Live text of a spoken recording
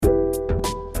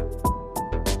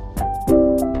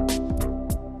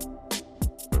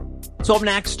So up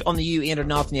next on the You Ain't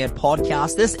Nothing Yet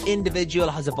podcast, this individual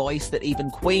has a voice that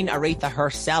even Queen Aretha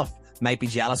herself might be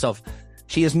jealous of.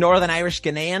 She is Northern Irish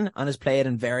Ghanaian and has played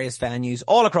in various venues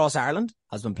all across Ireland,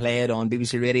 has been played on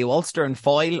BBC Radio Ulster and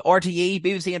Foyle, RTE,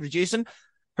 BBC Introducing.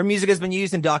 Her music has been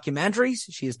used in documentaries.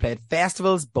 She has played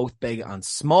festivals, both big and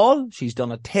small. She's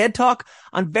done a TED Talk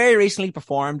and very recently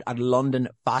performed at London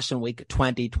Fashion Week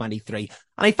 2023.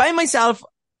 And I find myself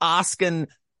asking,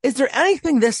 is there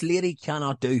anything this lady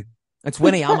cannot do? It's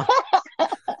Winnie Ama.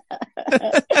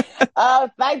 Oh,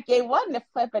 thank you. What a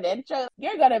flippin' intro.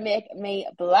 You're going to make me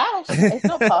blush. It's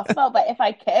not possible, but if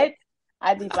I could,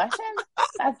 I'd be blushing.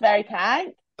 That's very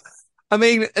kind. I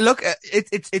mean, look,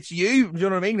 it's you. Do you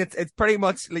know what I mean? It's pretty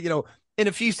much, you know, in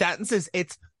a few sentences,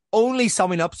 it's only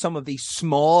summing up some of these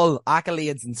small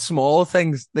accolades and small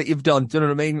things that you've done. Do you know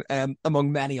what I mean?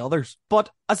 Among many others.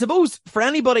 But I suppose for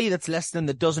anybody that's listening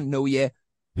that doesn't know you,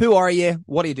 who are you?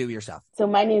 What do you do yourself? So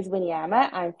my name is Winnie Ama.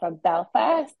 I'm from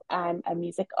Belfast. I'm a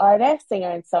music artist, singer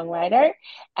and songwriter.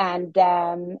 And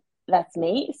that's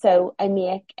me. So I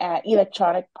make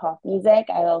electronic pop music.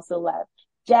 I also love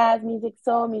jazz music,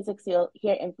 soul music. So you'll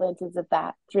hear influences of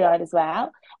that throughout as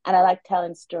well. And I like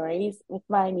telling stories with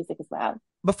my music as well.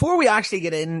 Before we actually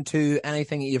get into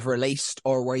anything that you've released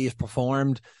or where you've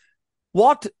performed,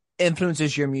 what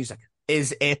influences your music?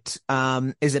 Is it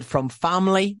from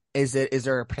family? Is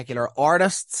there a particular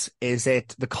artists? Is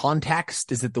it the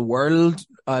context? Is it the world?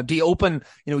 Do you open,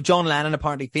 you know, John Lennon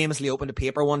apparently famously opened a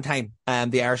paper one time,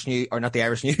 the Irish News, or not the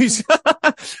Irish News.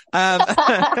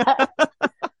 That'd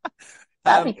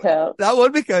be cool. That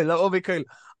would be cool. That would be cool.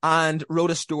 And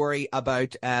wrote a story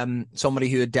about somebody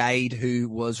who had died who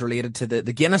was related to the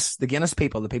Guinness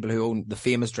people, the people who own the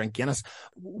famous drink Guinness.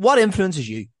 What influences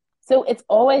you? So it's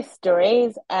always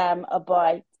stories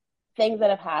about things that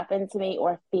have happened to me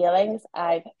or feelings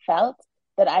I've felt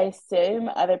that I assume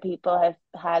other people have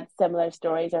had similar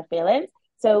stories or feelings.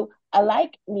 So I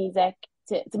like music.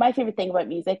 So my favorite thing about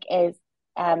music is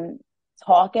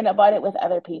talking about it with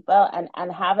other people and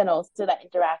having also that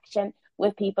interaction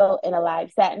with people in a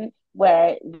live setting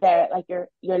where they're like you're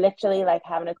literally like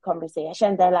having a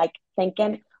conversation. They're like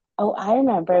thinking, oh, I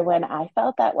remember when I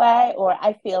felt that way, or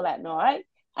I feel that now.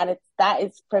 And that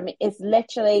is for me, it's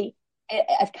literally,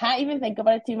 I can't even think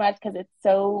about it too much because it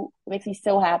makes me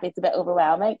so happy. It's a bit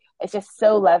overwhelming. It's just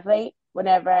so lovely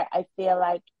whenever I feel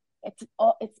like it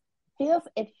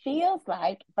feels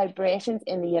like vibrations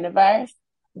in the universe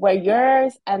where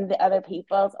yours and the other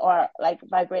people's are like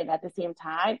vibrating at the same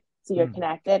time. So you're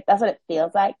connected. That's what it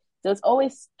feels like. So it's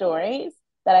always stories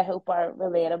that I hope are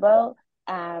relatable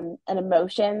and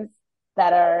emotions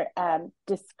that are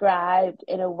described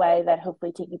in a way that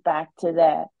hopefully take you back to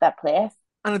that place.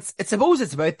 And I suppose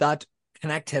it's about that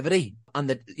connectivity and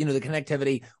that, you know, the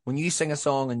connectivity when you sing a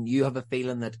song and you have a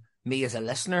feeling that me as a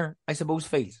listener, I suppose,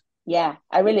 feels. Yeah,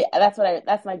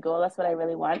 that's my goal. That's what I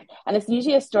really want. And it's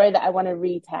usually a story that I want to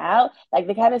retell, like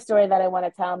the kind of story that I want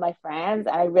to tell my friends.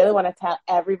 And I really want to tell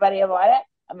everybody about it.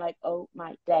 I'm like, oh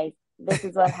my days, this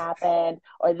is what happened,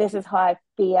 or this is how I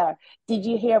feel. Did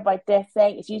you hear about this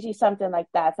thing? It's usually something like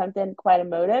that, something quite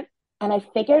emotive. And I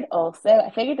figured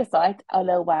this out a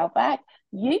little while back.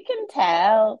 You can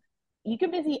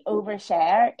basically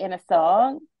overshare in a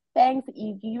song things that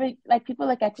you like people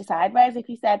look at you sideways if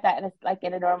you said that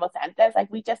in a normal sentence. Like,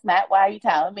 we just met, why are you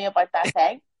telling me about that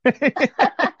thing?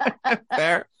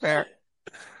 Fair.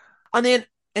 And then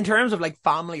in terms of like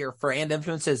family or friend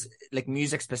influences, like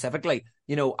music specifically,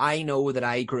 you know, I know that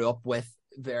I grew up with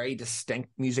very distinct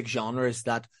music genres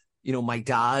that, you know, my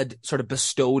dad sort of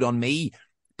bestowed on me.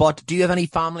 But do you have any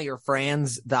family or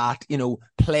friends that, you know,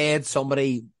 played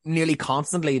somebody nearly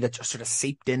constantly that just sort of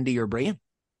seeped into your brain?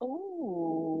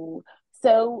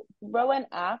 So growing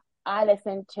up, I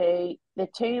listened to the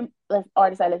two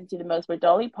artists I listened to the most were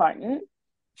Dolly Parton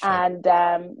and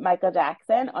Michael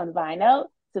Jackson on vinyl.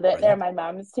 So they're my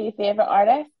mum's two favorite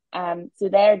artists. So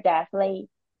they're definitely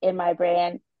in my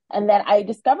brain. And then I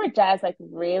discovered jazz like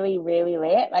really, really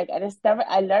late. Like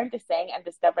I learned to sing and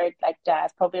discovered like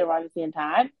jazz probably around the same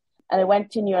time. And I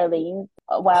went to New Orleans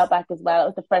a while back as well. It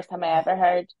was the first time I ever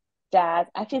heard jazz.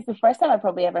 Actually, it's the first time I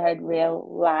probably ever heard real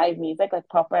live music, like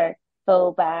proper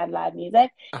full band live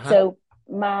music. So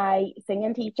my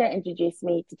singing teacher introduced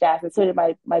me to jazz, and so did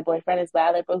my boyfriend as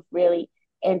well. They're both really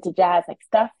into jazz, like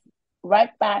stuff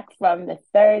right back from the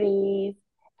 30s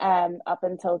up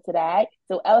until today.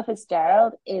 So Ella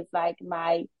Fitzgerald is like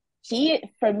she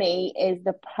for me is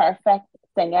the perfect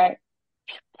singer.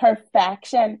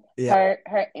 Perfection. Her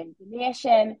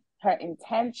intonation, her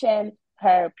intention,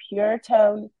 her pure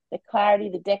tone, the clarity,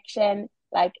 the diction.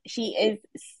 Like, she is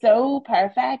so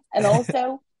perfect. And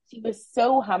also she was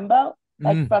so humble,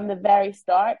 like Mm. from the very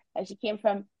start. And she came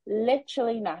from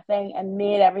literally nothing and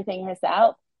made everything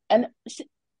herself. And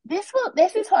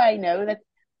this is how I know that,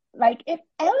 like, if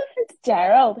Ella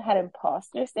Fitzgerald had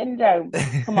imposter syndrome,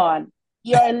 come on,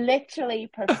 you're literally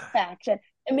perfection.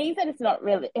 It means that it's not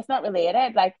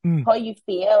related, like Mm. how you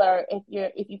feel, or if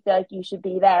you feel like you should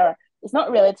be there. It's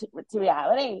not related to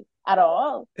reality at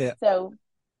all. Yeah. So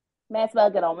may as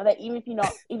well get on with it, even if you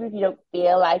don't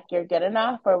feel like you're good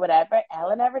enough or whatever.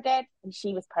 Ella never did, and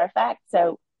she was perfect.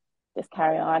 So just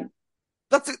carry on.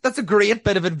 That's a great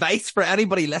bit of advice for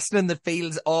anybody listening that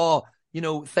feels, oh,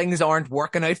 things aren't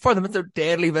working out for them. It's a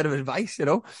deadly bit of advice,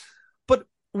 But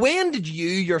when did you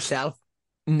yourself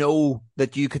know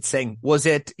that you could sing? Was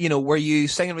it, were you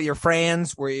singing with your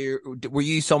friends? Were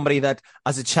you somebody that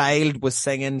as a child was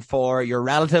singing for your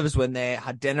relatives when they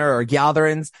had dinner or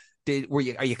gatherings?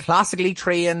 Are you classically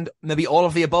trained? Maybe all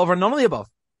of the above or none of the above?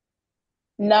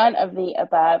 None of the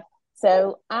above.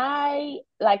 So I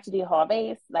like to do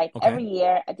hobbies. Like Okay. every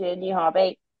year, I do a new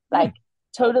hobby, Hmm. like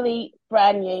totally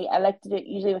brand new. I like to do it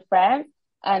usually with friends.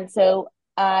 And so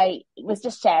I was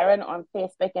just sharing on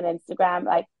Facebook and Instagram.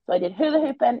 Like, so I did hula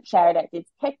hooping, shared it, did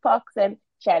kickboxing,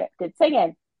 shared it, did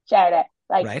singing, shared it.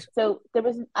 Like, Right. so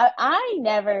I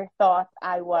never thought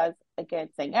I was a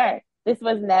good singer. This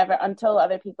was never until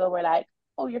other people were like,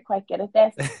 oh, you're quite good at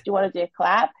this. Do you want to do a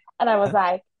clap? And I was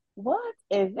like, what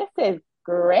is this? Is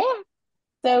great.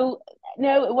 So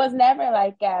no, it was never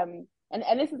like and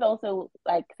this is also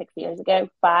like 6 years ago,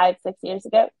 5, 6 years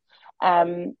ago.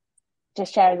 Um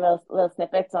just sharing little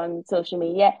snippets on social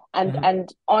media, Hmm.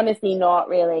 and honestly not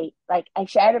really, like I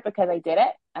shared it because I did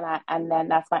it, and then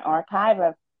that's my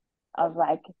archive of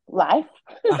like life.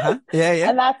 Uh-huh. Yeah, yeah.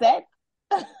 And that's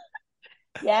it.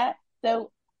 Yeah.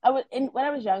 So when I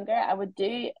was younger, I would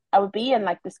be in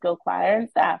like the school choir and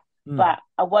stuff, Mm. but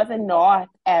I wasn't not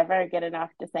ever good enough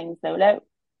to sing solo.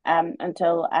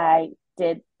 Until I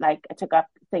took up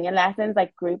singing lessons,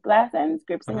 like group singing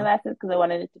Uh-huh. lessons, because I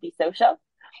wanted it to be social.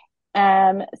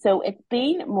 So it's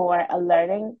been more a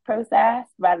learning process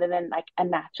rather than like a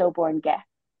natural born gift.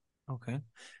 Okay.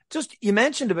 Just you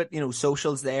mentioned about,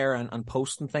 socials there and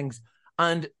posting things.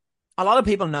 And a lot of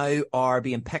people now are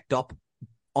being picked up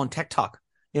on TikTok.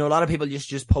 A lot of people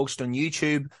just post on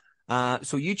YouTube.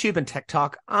 So YouTube and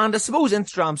TikTok, and I suppose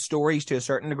Instagram stories to a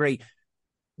certain degree.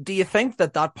 Do you think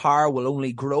that power will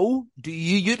only grow? Do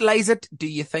you utilize it? Do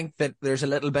you think that there's a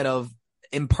little bit of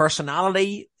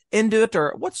impersonality into it,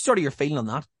 or what's sort of your feeling on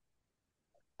that?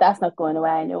 That's not going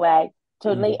away, no way.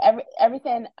 Totally. Mm.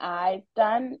 Everything I've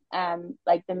done,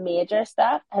 like the major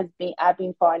stuff I've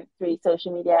been found through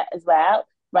social media as well,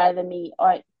 rather than me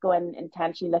out going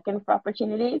intentionally looking for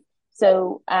opportunities.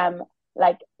 So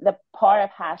like the power of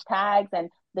hashtags and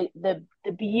the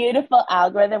beautiful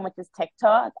algorithm, which is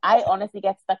TikTok. I honestly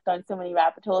get stuck down so many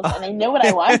rabbit holes, and they know what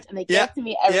I want and they give Yeah, it to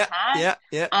me every yeah, time. yeah,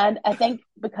 yeah. And I think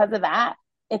because of that,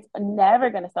 it's never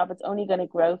going to stop. It's only going to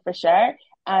grow for sure.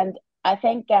 And I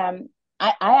think I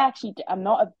actually I'm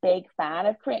not a big fan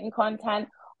of creating content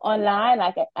online.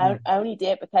 Like Mm. I only do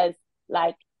it because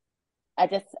like I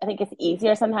think it's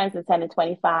easier sometimes than sending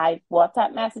 25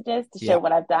 WhatsApp messages to show Yeah,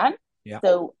 what I've done. yeah.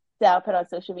 So I'll put on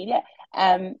social media.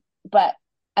 But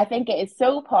I think it is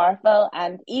so powerful,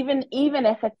 and even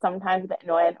if it's sometimes a bit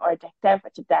annoying or addictive,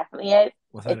 which it definitely is,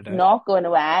 Without a it's doubt. not going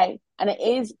away. And it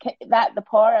is that the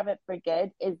power of it for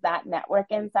good is that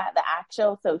networking, that the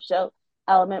actual social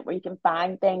element where you can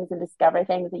find things and discover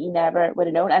things that you never would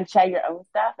have known, and share your own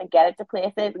stuff and get it to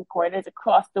places and corners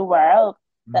across the world.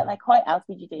 That, Mm. like, how else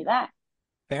would you do that?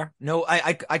 Fair. No,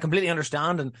 I completely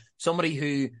understand. And somebody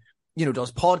who,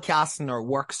 does podcasting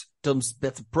or does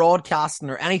bits of broadcasting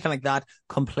or anything like that,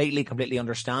 completely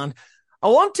understand. I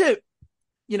want to,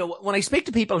 when I speak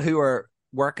to people who are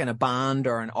work in a band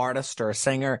or an artist or a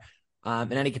singer,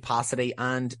 in any capacity,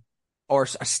 and or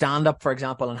a stand up, for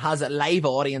example, and has a live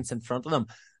audience in front of them,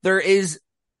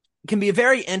 can be a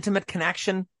very intimate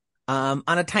connection. And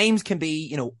at times can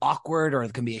be, awkward, or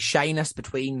there can be a shyness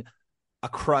between a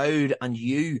crowd and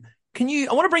you. I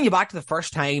want to bring you back to the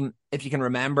first time, if you can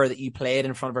remember, that you played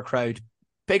in front of a crowd,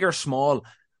 big or small.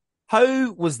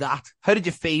 How was that? How did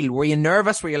you feel? Were you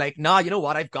nervous? Were you like, nah, you know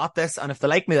what? I've got this. And if they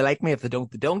like me, they like me. If they don't,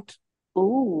 they don't.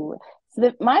 Ooh.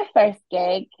 So my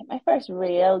first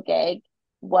real gig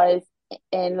was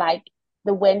in like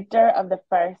the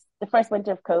first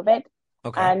winter of COVID,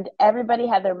 Okay. and everybody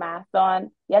had their masks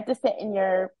on. You had to sit in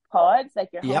your pods, like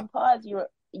your Yep. home pods. You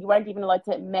weren't even allowed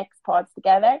to mix pods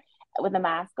together with a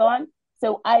mask on.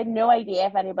 So I had no idea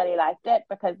if anybody liked it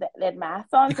because they had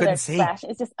masks on, You so their couldn't see. expression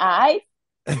is just eyes.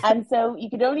 And so you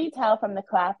could only tell from the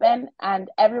clapping, and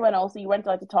everyone also, you weren't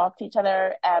allowed to talk to each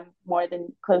other more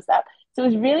than close up. So it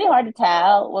was really hard to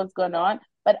tell what was going on.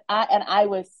 But I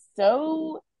was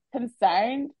so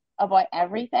concerned about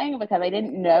everything because I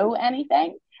didn't know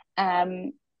anything.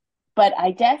 Um, but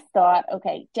I just thought,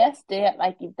 okay, just do it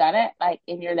like you've done it, like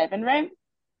in your living room,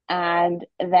 and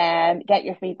then get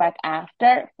your feedback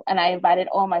after. And I invited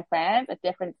all my friends at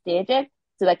different stages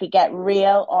so they could get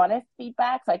real honest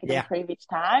feedback so I could Yeah. improve each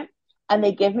time. And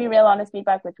they give me real honest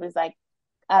feedback, which was like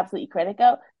absolutely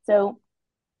critical. So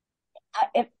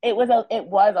it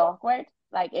was awkward.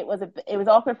 Like it was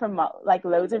awkward for like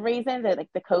loads of reasons, like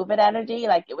the COVID energy,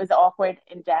 like it was awkward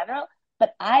in general.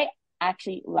 But I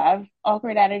actually love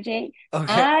awkward energy.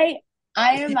 Okay.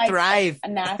 I am You like thrive. a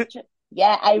natural.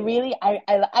 Yeah, I really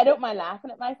I don't mind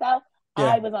laughing at myself. Yeah.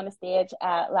 I was on a stage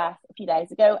last a few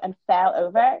days ago and fell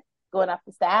over going up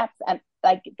the steps, and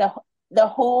like the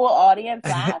whole audience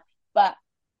laughed. But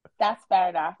that's fair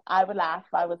enough. I would laugh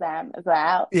if I was them as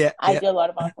well. Yeah. I Yeah. do a lot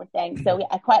of awkward things, so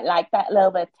I quite like that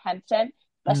little bit of tension,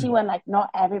 especially Mm. when like not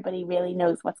everybody really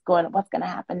knows what's going to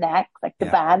happen next. Like the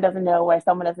Yeah. band doesn't know, or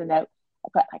someone doesn't know. I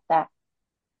quite like that.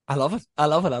 I love it. I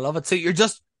love it. I love it. So you're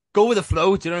just go with the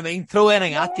flow. Do you know what I mean? Throw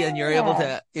anything at you and you're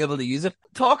Yeah. able to use it.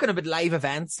 Talking about live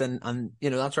events and, you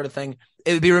know, that sort of thing.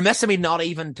 It would be remiss of me not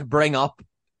even to bring up,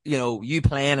 you know, you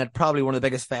playing at probably one of the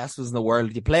biggest festivals in the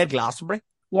world. You played Glastonbury.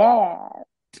 Yeah.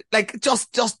 Like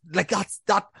just like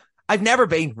that. I've never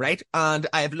been, right? And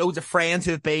I have loads of friends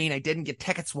who have been. I didn't get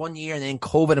tickets one year and then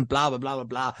COVID and blah, blah, blah, blah,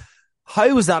 blah.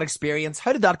 How was that experience?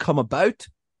 How did that come about?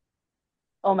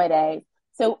 Oh my days.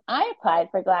 So I applied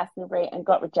for Glastonbury and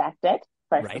got rejected,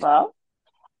 first of Right. all.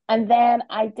 And then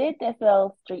I did this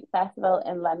little street festival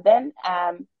in London,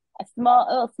 a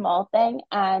little small thing.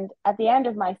 And at the end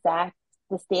of my set,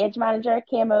 the stage manager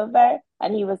came over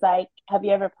and he was like, "Have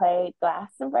you ever played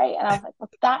Glastonbury?" And I was like, "Well,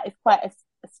 that is quite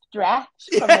a stretch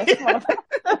from Yeah. this small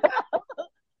festival."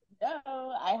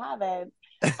 No, I haven't.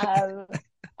 Um,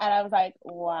 and I was like,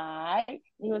 "Why?" And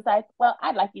he was like, "Well,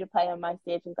 I'd like you to play on my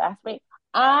stage in Glastonbury."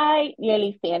 I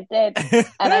nearly fainted,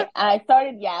 and I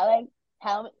started yelling,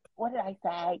 "Tell me, what did I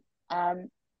say? Um,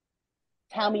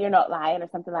 tell me you're not lying," or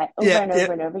something, like over Yeah. and Yeah.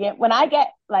 over and over again. When I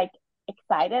get like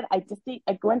excited, I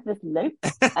go into this loop,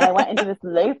 and I went into this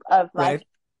loop of like Right.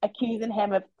 accusing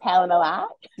him of telling a lie.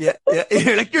 Yeah. Yeah.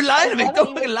 You're like, you're lying to me. Whenever Don't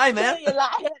he fucking was lie, man. telling you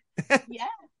lying, yeah.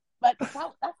 But that's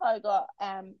how I got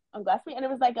on Glastonbury, and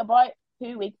it was like about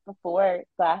 2 weeks before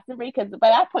Glastonbury, because by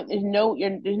that point there's no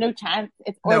chance.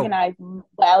 It's No. organized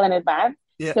well in advance,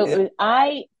 Yeah. so Yeah.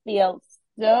 I feel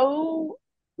so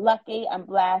lucky and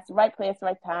blessed, right place,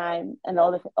 right time, and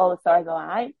all the stars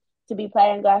aligned to be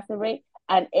playing Glastonbury,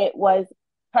 and it was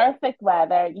perfect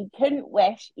weather. You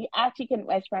actually couldn't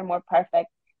wish for a more perfect.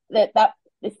 That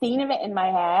the scene of it in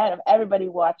my head of everybody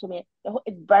watching me,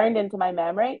 it's burned into my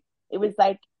memory. It was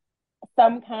like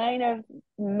some kind of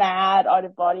mad out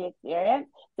of body experience.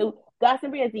 So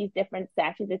Glastonbury has these different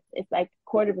sections. It's like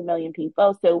 250,000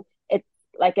 people. So it's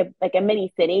like a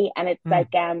mini city, and it's Mm.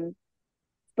 like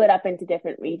split up into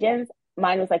different regions.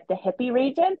 Mine was like the hippie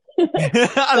region.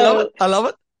 I love it. So I love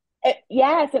it.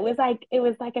 yes, it was like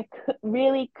a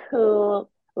really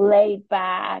cool, laid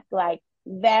back, like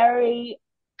very,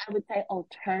 I would say,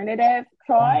 alternative Mm.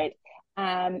 crowd,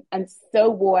 and so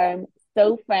warm,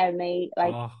 so friendly,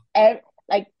 Oh.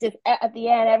 like just at the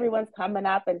end, everyone's coming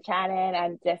up and chatting,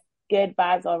 and just good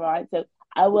vibes all around. So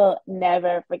I will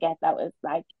never forget. That was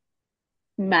like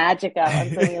magical on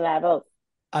so many levels.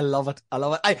 I love it. I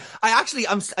love it. I actually,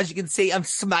 as you can see, I'm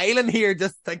smiling here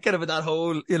just thinking about that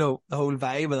whole, you know, the whole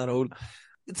vibe and that whole.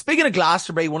 Speaking of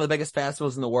Glastonbury, one of the biggest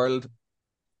festivals in the world.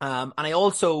 And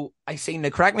I seen, now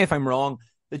correct me if I'm wrong,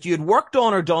 that you had worked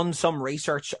on or done some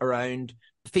research around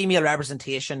female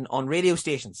representation on radio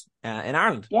stations in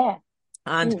Ireland. Yeah.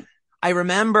 And Mm. I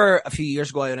remember a few years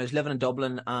ago when I was living in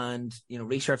Dublin, and, you know,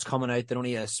 research coming out that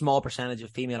only a small percentage of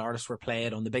female artists were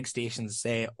played on the big stations,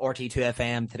 say RT2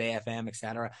 FM, Today FM,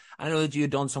 etc. I know that you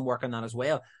had done some work on that as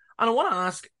well. And I want to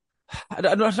ask, I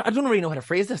don't really know how to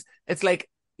phrase this. It's like,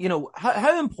 you know,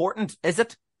 how important is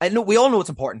it? I know we all know it's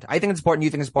important. I think it's important. You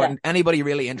think it's Yeah. important. Anybody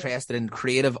really interested in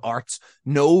creative arts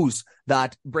knows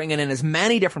that bringing in as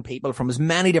many different people from as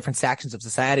many different sections of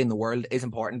society in the world is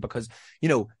important, because, you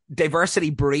know, diversity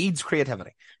breeds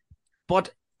creativity. But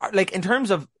like in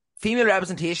terms of female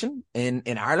representation in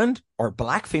Ireland, or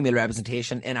black female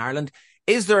representation in Ireland,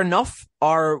 is there enough?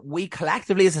 Are we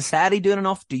collectively as a society doing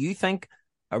enough? Do you think?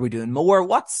 Are we doing more?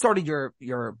 What's sort of your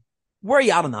where are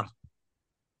you at on that?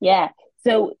 Yeah.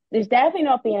 So there's not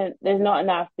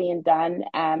enough being done,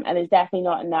 and there's definitely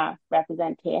not enough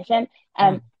representation.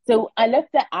 Mm. So I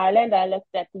looked at Ireland, I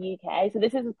looked at the UK. So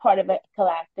this is part of a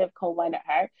collective called Wine at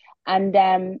Her. And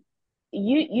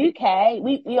UK,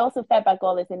 we also fed back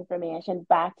all this information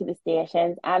back to the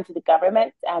stations and to the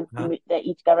government, Uh-huh.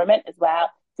 each government as well,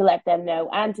 to let them know,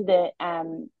 and to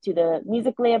the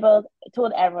music labels,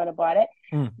 told everyone about it.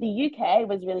 Mm. The UK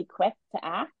was really quick to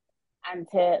act and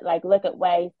to like look at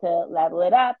ways to level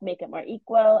it up, make it more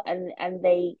equal, and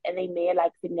they made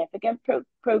like significant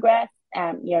progress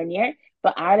year on year.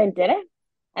 But Ireland didn't,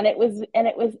 and there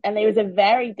was a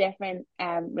very different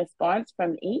response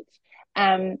from each.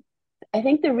 Um, I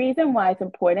think the reason why it's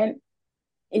important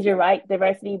is, you're right,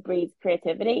 diversity breeds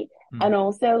creativity, Mm. and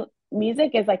also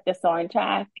music is like the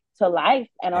soundtrack to life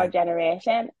in our Yeah.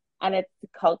 generation, and it's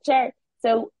culture.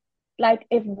 So like,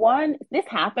 if one this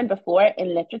happened before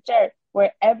in literature,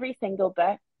 where every single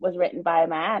book was written by a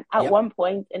man at Yep. one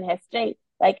point in history,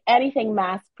 like anything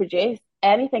mass produced,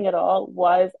 anything at all,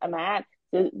 was a man.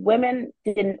 So women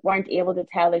weren't able to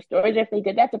tell their stories, or if they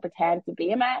did that, to pretend to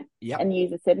be a man Yep. and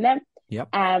use a pseudonym. Yep.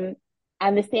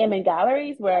 And the same in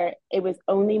galleries, where it was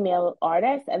only male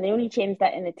artists, and they only changed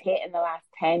that in the Tate in the last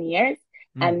 10 years.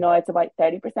 And Mm. now it's about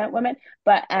 30% women.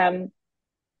 But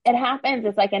it happens.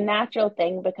 It's like a natural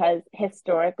thing, because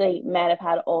historically men have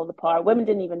had all the power. Women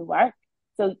didn't even work.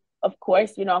 So of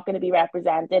course you're not going to be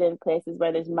represented in places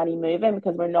where there's money moving,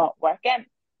 because we're not working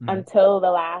Mm. until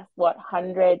the last, what,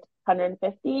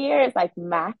 150 years, like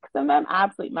maximum,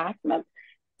 absolute maximum.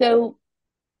 So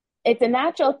it's a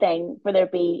natural thing for there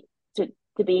be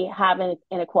to be having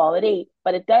inequality,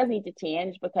 but it does need to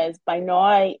change, because by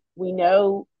now we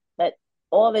know that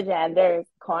all the genders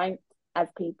count as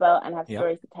people and have Yep.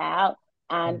 stories to tell.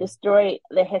 And Mm.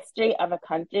 the history of a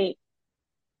country,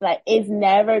 like, is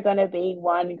never going to be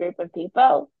one group of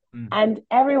people. Mm. And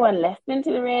everyone listening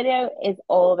to the radio is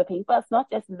all the people. It's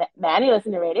not just men who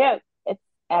listen to radio, it's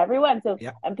everyone. So,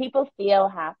 Yep. and people feel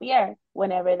happier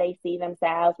whenever they see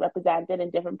themselves represented in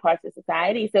different parts of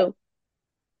society. So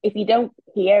if you don't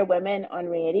hear women on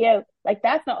radio, like,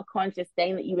 that's not a conscious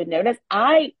thing that you would notice.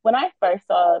 When I first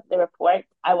saw the report,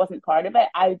 I wasn't part of it.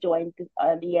 I joined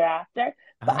the year after,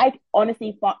 but Uh-huh. I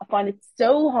honestly found it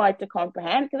so hard to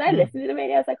comprehend, because I Mm. listened to the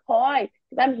radio. I was like, "Why?"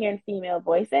 Because I'm hearing female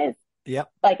voices.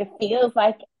 Yep. Like, it feels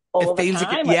like It all the feels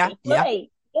like it. time, or Yeah.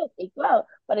 Yeah. equal,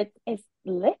 but it's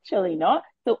literally not.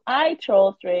 So I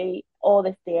troll through all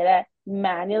this data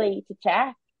manually to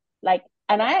check, like,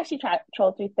 and I actually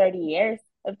trolled through 30 years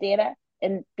of data,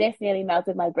 and this nearly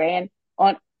melted my brain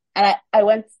on. And I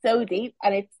went so deep,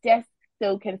 and it's just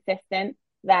so consistent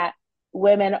that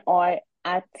women are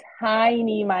a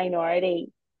tiny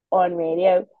minority on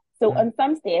radio. So Mm. on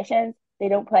some stations, they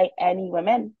don't play any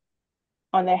women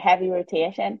on their heavy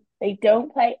rotation. They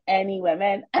don't play any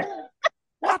women.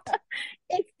 What?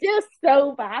 It's just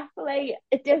so baffling.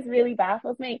 It just really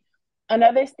baffles me. On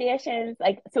other stations,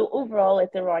 like, so overall,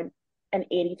 it's around an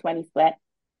 80-20 split.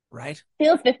 Right.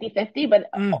 Feels 50-50, but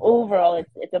Mm. overall,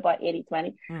 it's about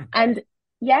 80-20. Mm. And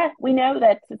yeah, we know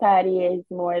that society is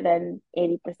more than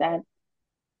 80%.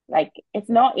 Like, it's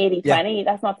not eighty Yeah. twenty.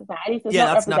 That's not society. So it's Yeah.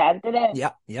 not That's not. representative.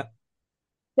 Yeah. Yep.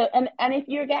 So, and if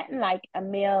you're getting like a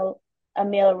male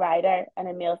writer and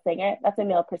a male singer, that's a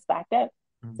male perspective.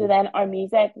 So Mm. then our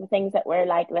music, the things that we're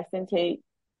like listening to,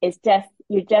 is just,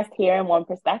 you're just hearing one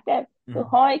perspective. So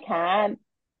Mm. how can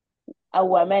a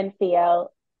woman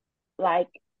feel like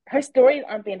her stories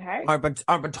aren't being heard? Aren't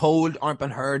been told, aren't been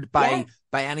heard Yeah,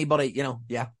 by anybody.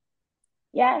 Yeah.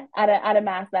 yeah, at a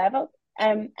mass level.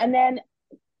 And then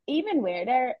even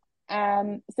weirder.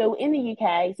 So in the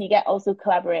UK, so you get also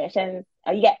collaborations.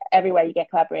 You get everywhere, you get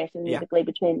collaborations Yeah. musically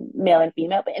between male and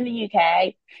female. But in the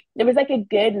UK, there was like a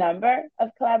good number of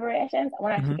collaborations. I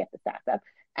want to actually Hmm. get the stats up.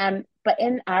 But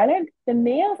in Ireland, the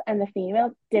males and the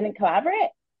females didn't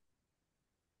collaborate.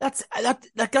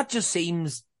 That just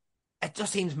seems. It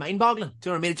just seems mind-boggling. Do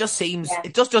you know what I mean? Yeah,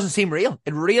 It just doesn't seem real.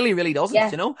 It really, really doesn't,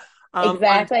 yeah, you know? And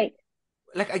exactly.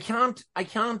 like, I can't,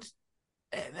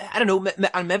 I don't know,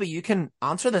 and maybe you can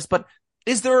answer this, but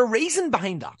is there a reason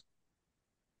behind that?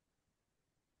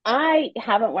 I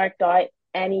haven't worked out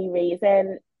any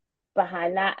reason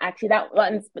behind that. Actually, that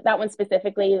one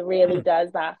specifically really Mm. does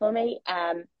baffle me.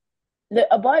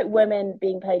 About women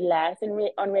being paid less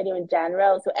on radio in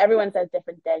general. So everyone says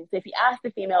different things. So if you ask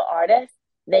the female artists,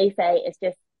 they say it's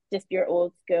just your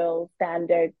old school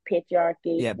standard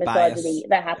patriarchy, Yeah, misogyny bias. that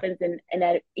Yeah. happens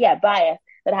bias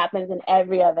that happens in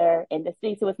every other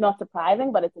industry. So it's not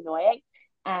surprising, but it's annoying.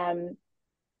 Um,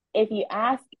 if you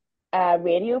ask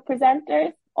radio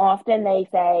presenters, often they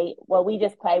say, "Well, we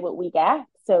just play what we get.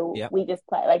 So Yep. we just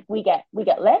play, like, we get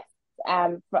lists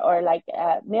or like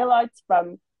mail outs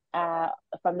uh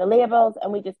from the labels,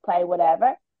 and we just play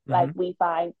whatever." like we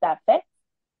find that fits.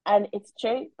 And it's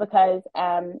true because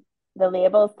the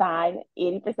labels sign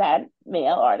 80%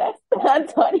 male artists and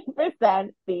 20%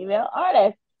 female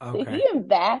artists. So if Okay. you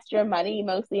invest your money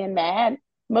mostly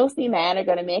men are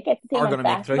going to make it. The same Are on going to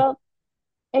make it through. festivals.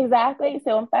 Exactly.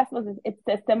 So in festivals, it's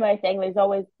a similar thing. There's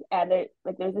always there's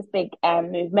this big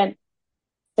movement,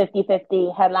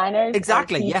 50-50 headliners and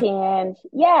Exactly. key Yeah. change.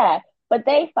 Yeah, but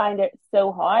they find it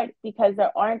so hard because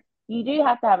there aren't. You do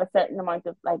have to have a certain amount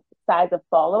of like size of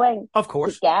following Of to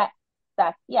course. get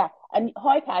that. Yeah, and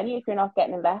how can you if you're not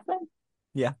getting investment?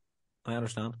 Yeah. I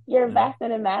understand. You're Yeah.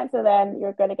 investing in men, so then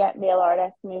you're going to get male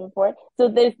artists moving forward. So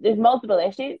there's multiple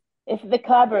issues. If the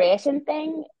collaboration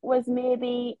thing was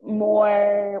maybe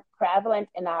more prevalent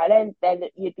in Ireland, then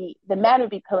the men would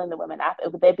be pulling the women up.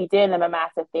 They'd be doing them a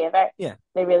massive favor. Yeah.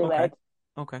 They really Okay. would.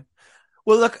 Okay.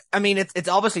 Well, look, I mean, it's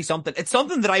obviously something. It's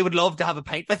something that I would love to have a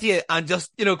pint with you and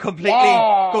just, completely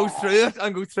go Yeah. through it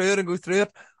and go through it and go through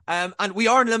it. And we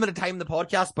are in limited time in the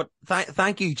podcast, but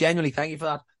thank you, genuinely, thank you for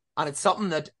that. And it's something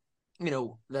that,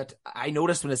 that I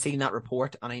noticed when I seen that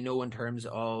report, and I know in terms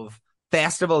of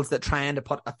festivals that trying to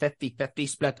put a 50-50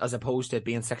 split as opposed to it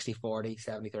being 60-40,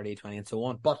 70-30, 20, and so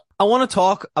on. But I want to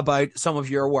talk about some of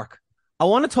your work. I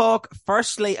want to talk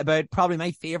firstly about probably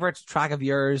my favorite track of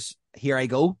yours, Here I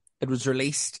Go. It was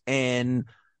released in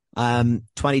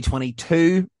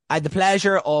 2022. I had the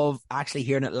pleasure of actually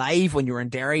hearing it live when you were in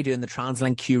Derry doing the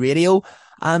TransLink Q Radio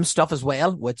stuff as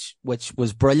well, which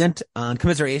was brilliant. And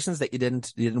commiserations that you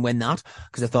didn't win that,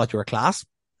 because I thought you were class.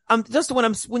 Just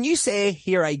when you say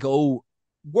Here I Go,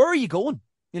 where are you going?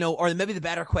 Or maybe the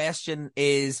better question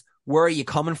is, where are you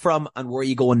coming from and where are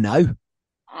you going now?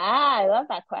 I love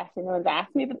that question. No one's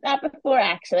asked me that before,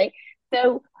 actually.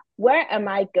 So where am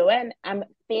I going? I'm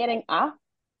fading up.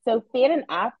 So fading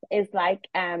up is like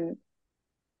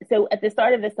so at the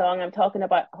start of the song, I'm talking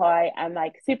about how I'm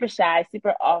like super shy,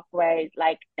 super awkward,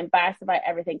 like embarrassed about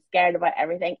everything, scared about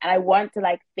everything. And I want to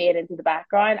like fade into the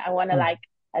background.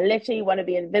 I literally want to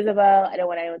be invisible. I don't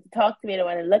want anyone to talk to me. I don't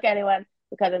want to look at anyone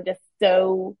because I'm just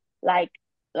so like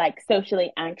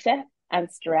socially anxious and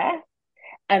stressed.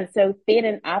 And so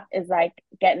fading up is like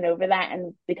getting over that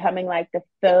and becoming like the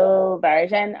full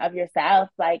version of yourself,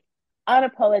 like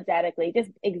unapologetically just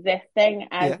existing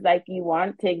as Yeah. like you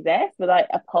want to exist without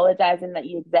apologizing that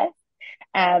you exist.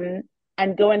 Um,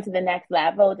 and going to the next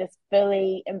level, just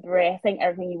fully embracing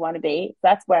everything you want to be. So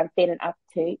that's where I'm fading up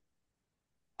to.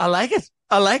 I like it.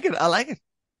 I like it. I like it.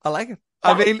 I like it.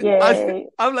 I Thank mean, you.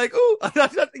 I'm like, oh,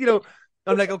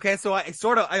 I'm like, okay, so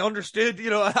I understood,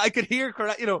 I could hear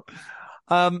correct,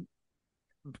 um,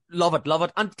 love it, love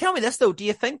it. And tell me this though, do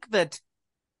you think that,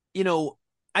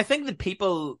 I think that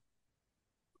people,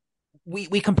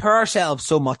 we compare ourselves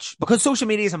so much because social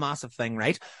media is a massive thing,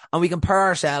 right? And we compare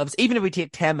ourselves, even if we take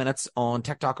 10 minutes on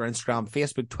TikTok or Instagram,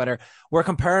 Facebook, Twitter, we're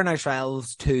comparing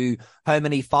ourselves to how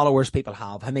many followers people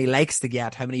have, how many likes they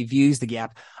get, how many views they get.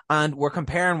 And we're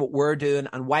comparing what we're doing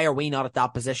and why are we not at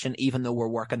that position, even though we're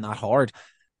working that hard?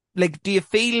 Like, do you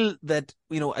feel that,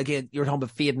 again, you're talking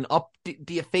about fading up.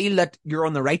 Do you feel that you're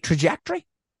on the right trajectory?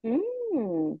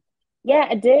 Mm. Yeah,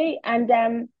 I do.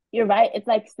 And you're right. It's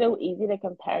like so easy to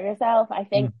compare yourself. I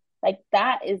think like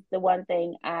that is the one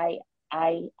thing I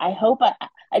hope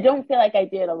I don't feel like I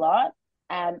do it a lot.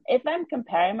 If I'm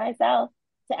comparing myself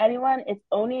to anyone, it's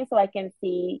only so I can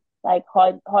see like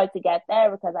how to get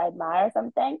there because I admire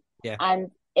something. Yeah.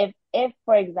 And if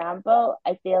for example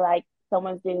I feel like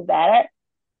someone's doing better,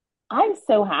 I'm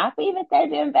so happy that they're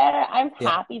doing better. I'm Yeah.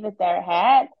 happy that they're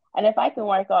ahead. And if I can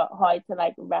work out how to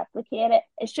like replicate it,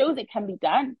 it shows it can be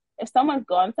done. If someone's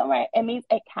gone somewhere, it means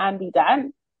it can be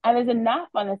done. And there's enough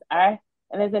on this earth,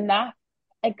 and there's enough.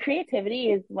 And creativity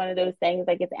is one of those things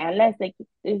like it's endless. Like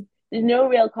there's no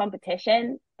real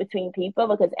competition between people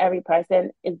because every person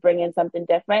is bringing something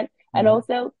different. And Mm-hmm.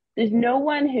 also, there's no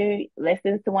one who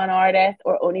listens to one artist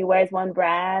or only wears one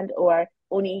brand or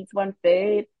only eats one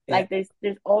food. Yeah. Like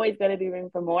there's always going to be room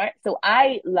for more. So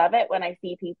I love it when I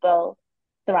see people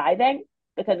thriving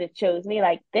because it shows me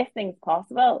like this thing's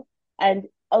possible. And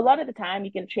a lot of the time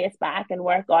you can trace back and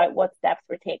work out what steps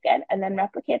were taken and then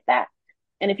replicate that.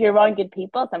 And if you're around good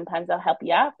people, sometimes they'll help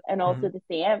you up. And also Mm-hmm. the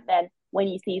same, then when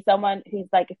you see someone who's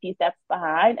like a few steps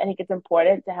behind, I think it's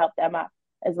important to help them up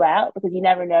as well because you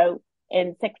never know.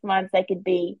 In 6 months, they could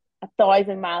be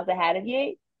 1,000 miles ahead of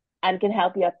you and can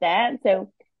help you up then.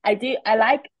 So I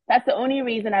like, that's the only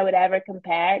reason I would ever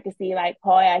compare to see like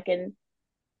how I can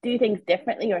do things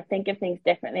differently or think of things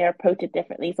differently or approach it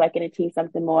differently so I can achieve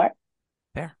something more.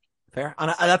 Fair, fair.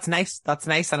 And that's nice. That's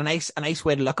nice. And a nice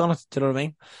way to look on it. Do you know what I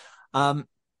mean?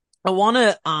 I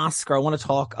want to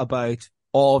talk about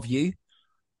All of You.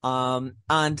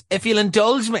 And if you'll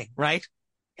indulge me, right?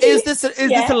 Is this a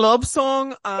Yeah. love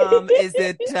song?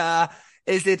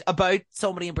 Is it about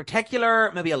somebody in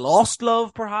particular? Maybe a lost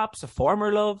love, perhaps a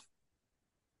former love?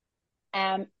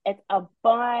 It's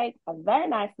about a very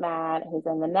nice man who's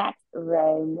in the next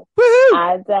room, Woohoo!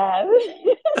 and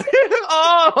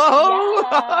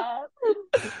Oh,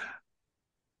 yeah.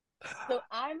 So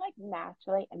I'm like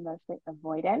naturally emotionally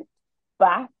avoidant,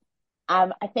 but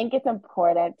I think it's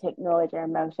important to acknowledge your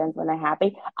emotions when they're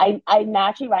happy. I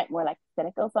naturally write more like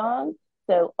cynical songs.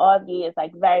 So all of you is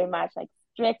like very much like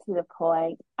straight to the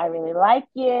point. I really like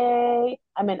you.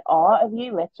 I'm in awe of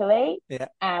you, literally. yeah.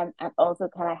 And also,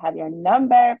 can I have your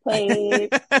number, please,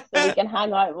 so we can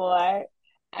hang out more?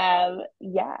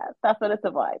 Yeah, that's what it's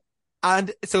about.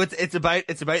 And so it's about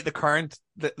the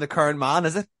current man,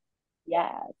 is it?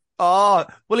 Yeah. Oh,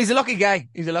 well, he's a lucky guy.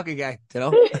 He's a lucky guy, you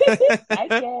know.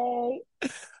 Okay.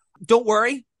 Don't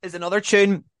Worry is another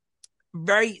tune,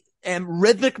 very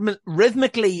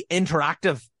rhythmically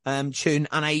interactive tune,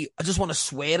 and I just want to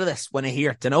sway to this when I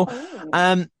hear it, you know. Oh.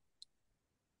 Um,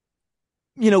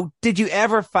 did you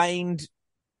ever find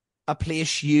a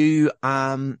place for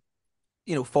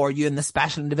you in this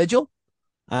special individual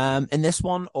in this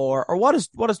one, or what is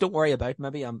Don't Worry about?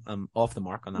 Maybe I'm off the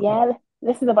mark on that one. Yeah,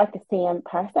 this is about the same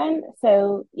person.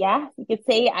 So yeah, you could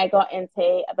see I got into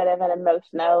a bit of an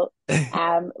emotional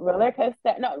roller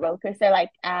coaster, not roller coaster, like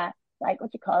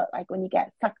what you call it, like when you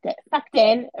get sucked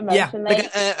in Yeah, like emotionally.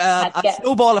 a, Had to a get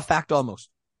snowball effect almost.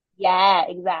 Yeah,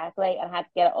 exactly. And had to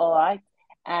get it all out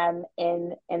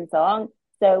in song.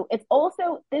 So it's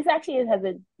also this actually has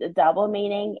a double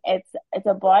meaning. It's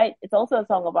also a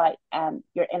song about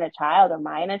your inner child or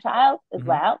my inner child as Hmm.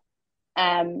 well.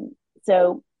 Um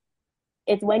so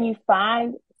it's when you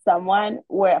find someone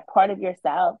or a part of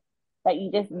yourself that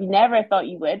you never thought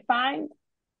you would find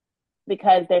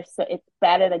because it's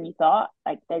better than you thought.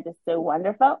 Like they're just so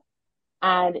wonderful.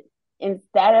 And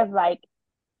instead of like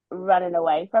running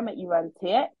away from it, you run to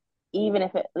it, even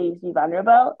if it leaves you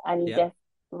vulnerable, and you Yeah. just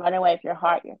run away with your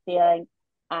heart, your feelings,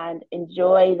 and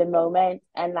enjoy the moment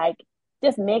and like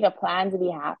just make a plan to be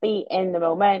happy in the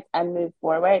moment and move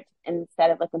forward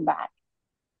instead of looking back.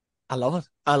 I love it.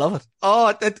 I love it.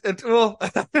 Oh, oh.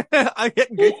 I'm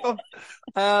getting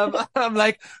goosebumps. I'm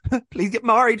like, please get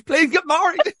married. Please get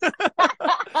married.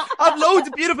 Have loads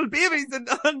of beautiful babies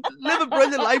and live a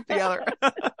brilliant life together.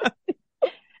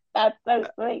 That's so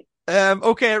sweet.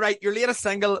 Okay, right. Your latest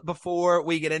single before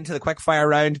we get into the quick fire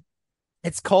round.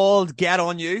 It's called Get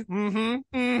On You.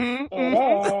 It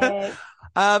is.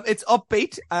 It's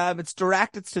upbeat. It's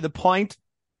direct. It's to the point.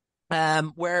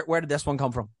 Where did this one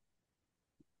come from?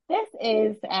 This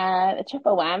is a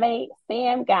triple whammy.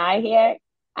 Same guy here.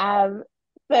 Um,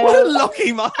 What a so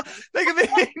lucky man. Like, I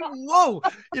mean, whoa.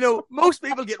 Most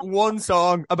people get one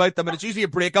song about them, and it's usually a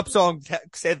breakup song to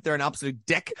say that they're an absolute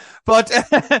dick. But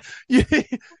you,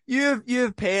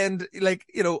 you've penned, like,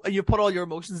 you put all your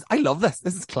emotions. I love this.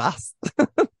 This is class.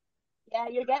 yeah,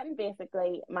 you're getting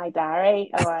basically my diary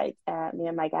about me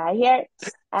and my guy here.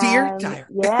 Dear diary.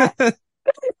 Yeah,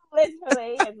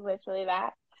 it's literally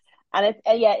that. And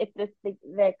it's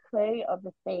the clue of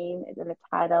the theme is in the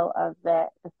title of the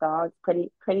song. It's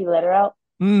pretty literal.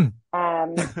 Mm.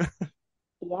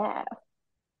 Yeah.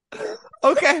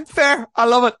 Okay, fair. I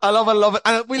love it. I love it.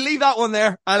 And we leave that one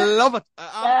there. I love it. I Yeah.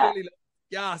 absolutely love it.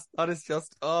 Yes, that is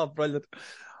just, brilliant.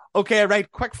 Okay,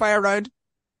 right. Quick fire round.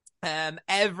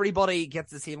 Everybody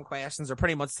gets the same questions, or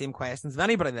pretty much the same questions of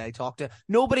anybody that I talk to.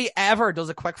 Nobody ever does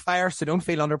a quick fire, so don't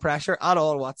feel under pressure at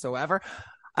all whatsoever.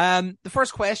 The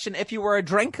first question: if you were a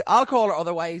drink, alcohol or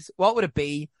otherwise, what would it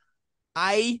be?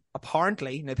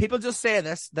 Now people just say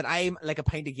this, that I'm like a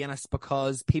pint of Guinness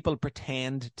because people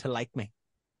pretend to like me.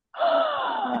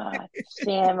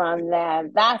 Shame on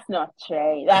them. That's not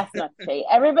true. That's not true.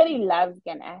 Everybody loves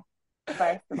Guinness,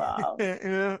 first of all.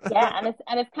 Yeah, Yeah,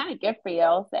 and it's kind of good for you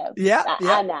also. yeah,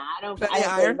 yeah. I Plenty of don't believe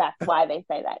iron. that's why they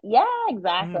say that. Yeah, Mm.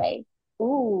 exactly.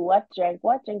 Ooh, what drink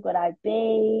would I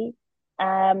be?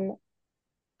 Um,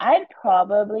 I'd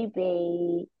probably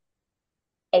be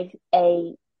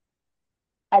a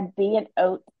I'd be an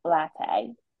oat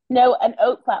latte. No, an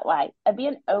oat flat white. I'd be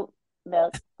an oat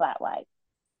milk flat white.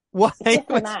 Why? It's just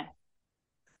so nice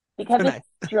because So it's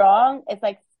nice. strong. It's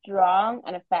like strong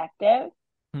and effective.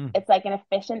 Mm. It's like an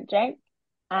efficient drink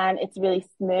and it's really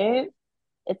smooth.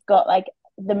 It's got like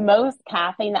the most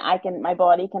caffeine that my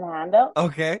body can handle.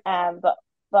 Okay.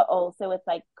 But also it's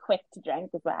like quick to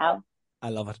drink as well. I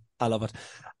love it. I love it.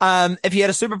 If you had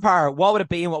a superpower, what would it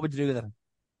be and what would you do with it?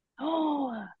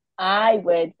 Oh, I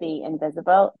would be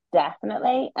invisible,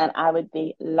 definitely, and I would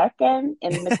be lurking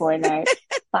in the corner,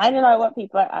 finding out what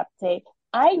people are up to.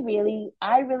 I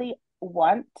really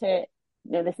want to.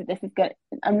 No, this is good.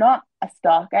 I'm not a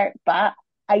stalker, but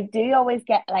I do always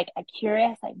get like a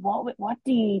curious, like what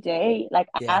do you do like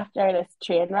Yeah. after this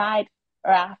train ride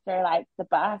or after like the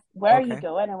bus? Where are you Okay.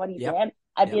 going and what are you Yep. doing?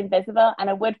 I'd be Yep. invisible and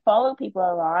I would follow people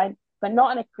around, but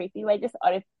not in a creepy way, just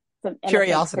out of some innocent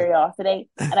Curiosity. curiosity.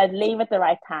 And I'd leave at the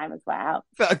right time as well.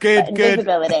 But Good, good.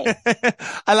 invisibility,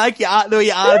 I like you. No,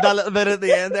 you added that little bit at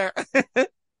the end there.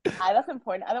 that's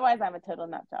important. Otherwise, I'm a total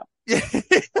nut job.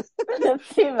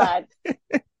 It's too much.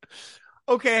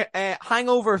 Okay,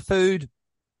 hangover food.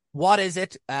 What is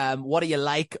it? What do you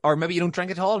like? Or maybe you don't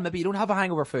drink at all. Maybe you don't have a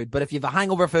hangover food. But if you have a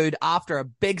hangover food after a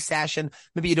big session,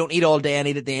 maybe you don't eat all day and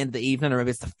eat at the end of the evening, or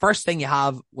maybe it's the first thing you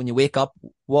have when you wake up.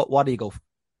 What do you go for?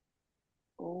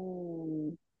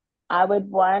 Ooh. I would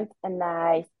want a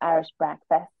nice Irish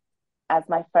breakfast as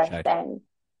my first Shout. thing,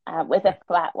 with a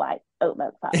flat white, oat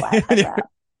milk flat white as well.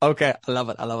 Okay, I love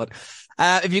it. I love it.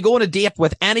 If you go on a date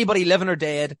with anybody living or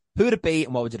dead, who would it be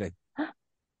and what would you do?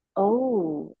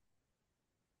 Oh,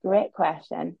 great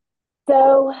question.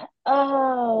 So,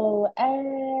 so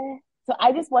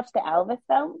I just watched the Elvis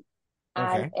film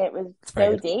and Okay, it was that's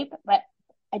very so good. deep, but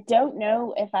I don't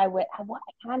know if I would. What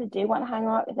I kind of do want to hang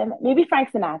out with him. Maybe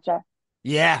Frank Sinatra.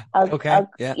 Yeah. Okay.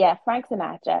 Yeah. Yeah, Frank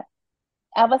Sinatra.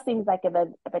 Elvis seems like a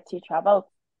bit too troubled. I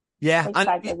Yeah. think And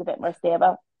Frank was a bit more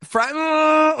stable. Frank,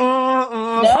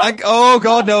 No? Frank. Oh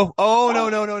God, no. Oh no,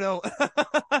 no, no, no.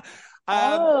 Just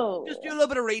Oh, do a little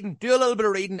bit of reading. Do a little bit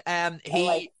of reading. oh, I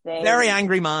He very see.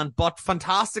 angry man, but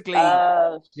fantastically.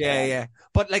 Oh, Yeah, shame. yeah.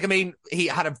 But like, I mean, he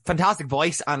had a fantastic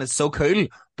voice and is so cool.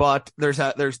 But there's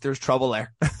trouble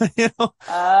there. You know.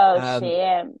 Oh, Um.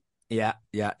 shame. Yeah,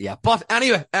 yeah, yeah. But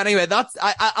anyway, that's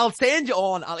I'll send you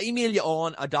on. I'll email you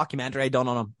on a documentary I done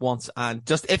on him once, and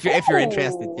just if you're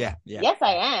interested, Oh, yeah, yeah, yes,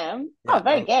 I am. Oh, yeah.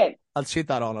 very good. I'll shoot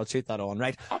that on. I'll shoot that on.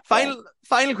 Right. Excellent.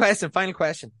 Final question. Final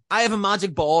question. I have a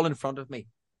magic ball in front of me.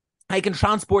 I can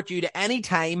transport you to any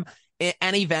time,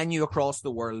 any venue across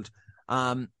the world,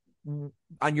 and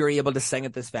you're able to sing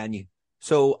at this venue.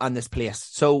 So, on this place.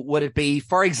 So, would it be,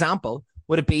 for example,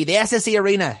 would it be the SSE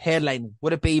Arena headline?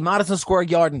 Would it be Madison Square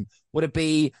Garden? Would it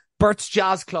be Bert's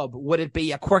Jazz Club? Would it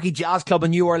be a quirky jazz club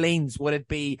in New Orleans? Would it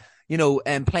be,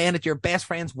 playing at your best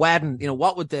friend's wedding?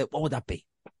 What would that be?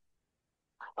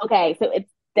 Okay, so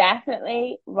it's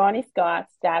definitely Ronnie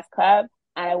Scott's Jazz Club,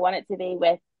 and I want it to be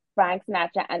with Frank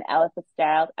Sinatra and Ella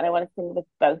Fitzgerald, and I want to sing with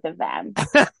both of them.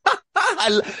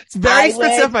 It's very I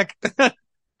would, specific. I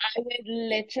would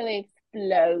literally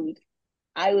explode.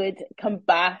 I would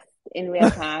combust in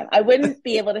real time. I wouldn't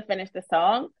be able to finish the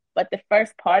song, but the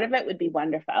first part of it would be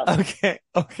wonderful. Okay,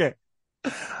 okay.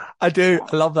 I do. Yeah.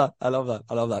 I love that. I love that.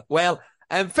 I love that. Well,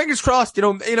 fingers crossed.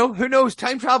 Who knows?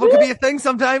 Time travel could be a thing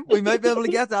sometime. We might be able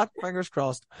to get that. Fingers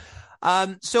crossed.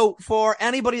 So for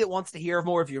anybody that wants to hear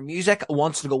more of your music,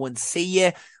 wants to go and see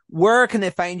you, where can they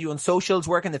find you on socials?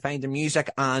 Where can they find your music?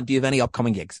 And do you have any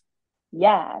upcoming gigs?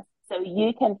 Yeah. So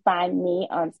you can find me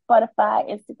on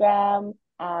Spotify, Instagram,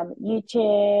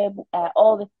 YouTube,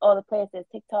 all the places,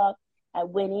 TikTok,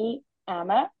 Winnie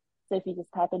Ama. So if you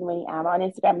just type in Winnie Ama on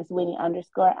Instagram, it's Winnie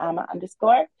 _ Ama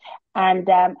 _. And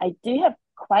I do have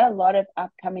quite a lot of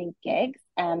upcoming gigs,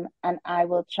 and I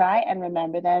will try and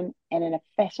remember them in an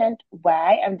efficient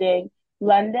way. I'm doing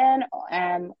London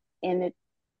in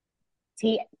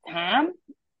the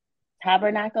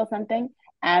Tabernacle something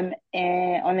on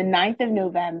the 9th of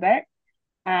November.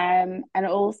 And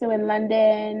also in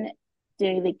London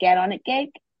doing the Get On It gig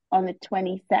on the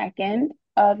 22nd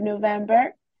of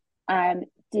November. I'm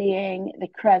doing the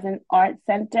Crescent Art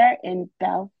Centre in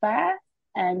Belfast,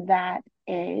 and that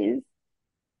is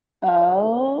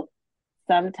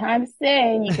sometime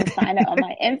soon. You can find it on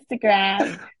my Instagram.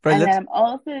 And then Brilliant. I'm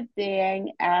also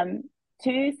doing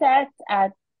 2 sets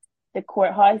at the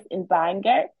courthouse in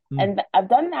Bangor. Mm. And I've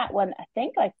done that one, I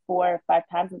think, like 4 or 5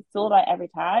 times. It's sold out every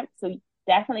time. So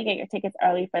definitely get your tickets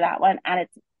early for that one. And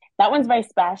that one's very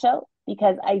special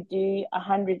because I do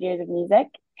 100 years of music.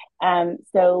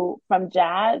 So from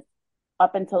jazz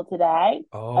up until today,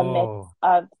 a mix Oh,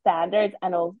 of standards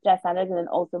and old jazz standards, and then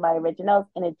also my originals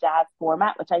in a jazz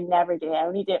format, which I never do. I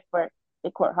only do it for the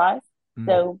courthouse. mm.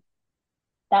 So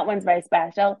that one's very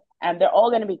special. They're all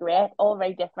going to be great, all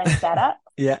very different setups.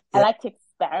 Yeah, I yeah. like to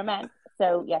experiment.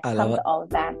 So yes, I love come it. to all of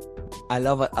them. I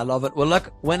love it. I love it. Well,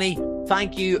 look, Winnie,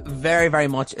 thank you very, very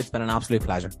much. It's been an absolute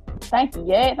pleasure. Thank you.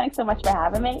 Thanks so much for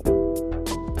having me.